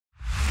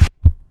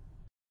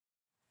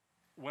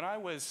when I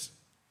was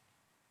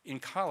in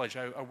college,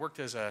 I worked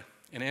as an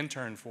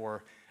intern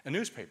for a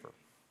newspaper.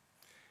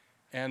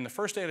 And the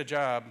first day of the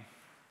job,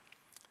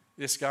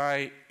 this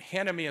guy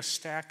handed me a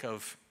stack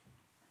of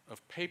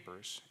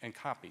papers and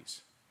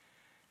copies.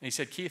 And he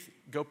said, "Keith,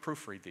 go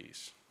proofread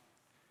these."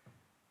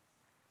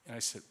 And I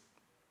said,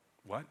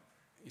 "What?"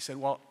 He said,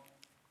 "Well,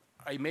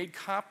 I made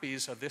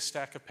copies of this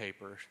stack of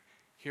paper.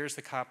 Here's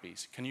the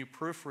copies. Can you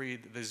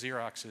proofread the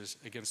Xeroxes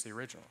against the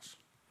originals?"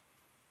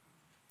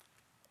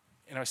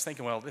 And I was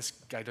thinking, well, this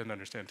guy doesn't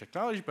understand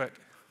technology, but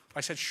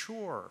I said,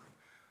 "Sure,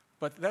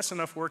 but that's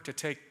enough work to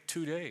take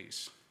 2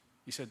 days."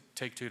 He said,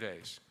 "Take 2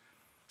 days."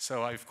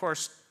 So I, of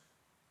course,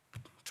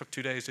 took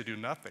 2 days to do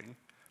nothing.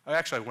 I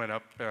actually went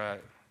up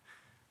and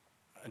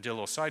did a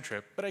little side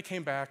trip, but I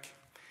came back,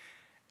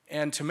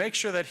 and to make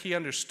sure that he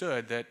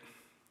understood that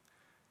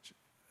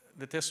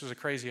this was a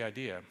crazy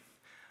idea,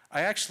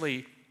 I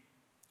actually,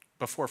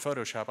 before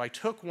Photoshop, I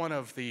took one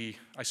of the,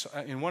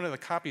 in one of the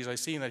copies I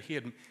seen that he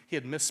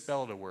had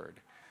misspelled a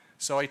word.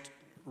 So I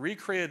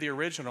recreated the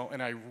original,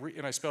 and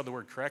I spelled the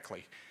word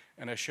correctly.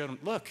 And I showed him,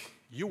 "Look,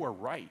 you were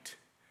right.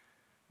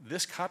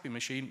 This copy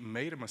machine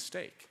made a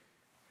mistake."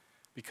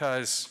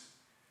 Because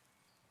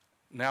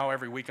now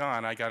every week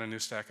on, I got a new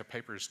stack of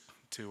papers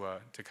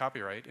to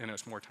copyright, and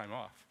it's more time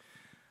off.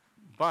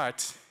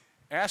 But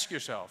ask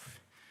yourself,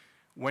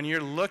 when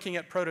you're looking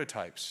at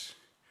prototypes,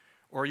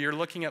 or you're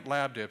looking at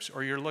lab dips,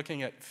 or you're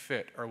looking at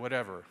fit, or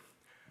whatever,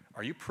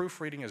 are you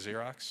proofreading a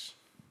Xerox?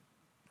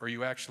 Or are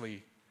you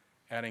actually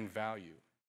adding value?